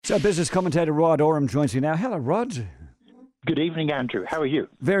So business commentator Rod Oram joins me now. Hello, Rod. Good evening, Andrew. How are you?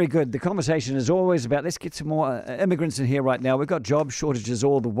 Very good. The conversation is always about let's get some more immigrants in here right now. We've got job shortages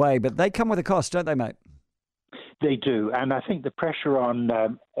all the way, but they come with a cost, don't they, mate? They do, and I think the pressure on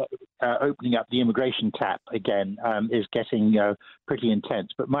opening up the immigration tap again is getting pretty intense.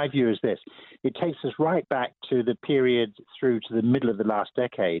 But my view is this. It takes us right back to the period through to the middle of the last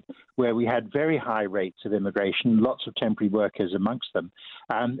decade where we had very high rates of immigration, lots of temporary workers amongst them,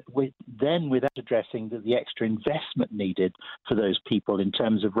 without addressing the extra investment needed for those people in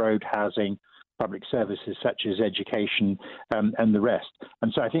terms of road, housing, public services such as education and the rest.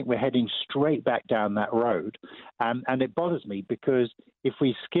 And so I think we're heading straight back down that road. And it bothers me because if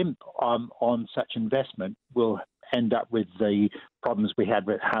we skimp on such investment, we'll end up with the problems we had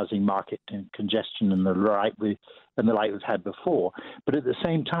with housing market and congestion and the like we've had before. But at the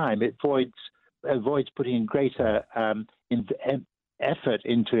same time, it avoids putting in greater effort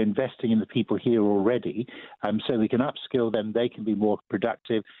into investing in the people here already, so we can upskill them, they can be more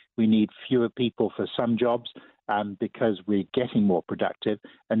productive. We need fewer people for some jobs because we're getting more productive,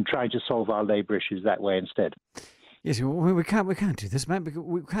 and trying to solve our labour issues that way instead. Yes, we can't do this, mate. Because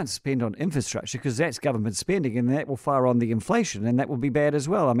we can't spend on infrastructure because that's government spending, and that will fire on the inflation, and that will be bad as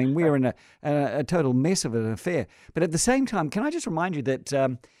well. I mean, we're in a total mess of an affair. But at the same time, can I just remind you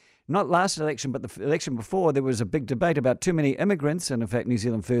that not last election, but the election before, there was a big debate about too many immigrants. And in fact, New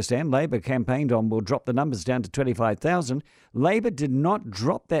Zealand First and Labor campaigned on we'll drop the numbers down to 25,000. Labor did not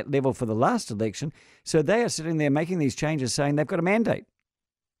drop that level for the last election. So they are sitting there making these changes saying they've got a mandate.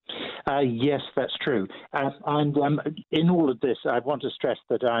 Yes, that's true. And in all of this, I want to stress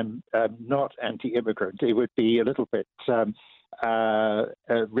that I'm not anti-immigrant. It would be a little bit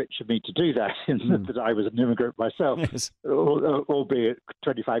rich of me to do that, that I was an immigrant myself, yes, albeit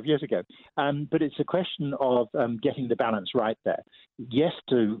 25 years ago. But it's a question of getting the balance right there. Yes,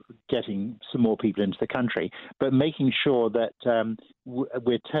 to getting some more people into the country, but making sure that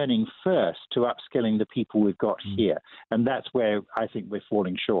we're turning first to upskilling the people we've got here. And that's where I think we're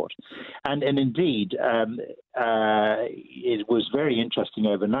falling short. And indeed, it was very interesting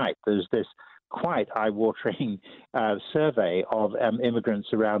overnight. There's this quite eye-watering survey of immigrants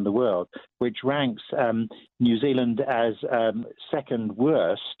around the world, which ranks New Zealand as second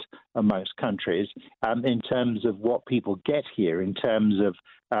worst amongst countries in terms of what people get here, in terms of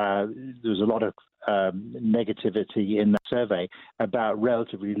there's a lot of negativity in that survey about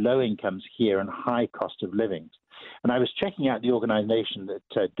relatively low incomes here and high cost of living. And I was checking out the organization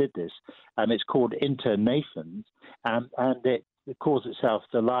that did this. It's called Internations, and it calls itself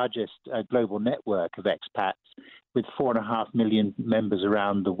the largest global network of expats with 4.5 million members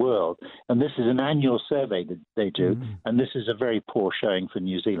around the world. And this is an annual survey that they do, and this is a very poor showing for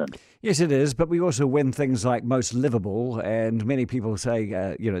New Zealand. Yes, it is, but we also win things like most livable, and many people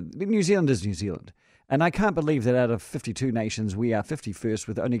say, New Zealand is New Zealand. And I can't believe that out of 52 nations, we are 51st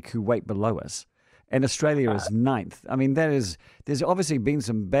with only Kuwait below us. And Australia is 9th. I mean, there's obviously been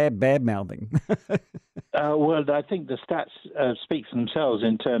some bad mouthing. Well, I think the stats speak for themselves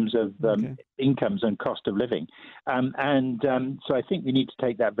in terms of incomes and cost of living. So I think we need to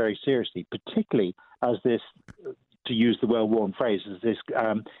take that very seriously, particularly as this, to use the well-worn phrase, is this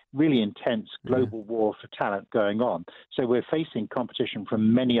really intense global war for talent going on. So we're facing competition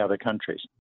from many other countries.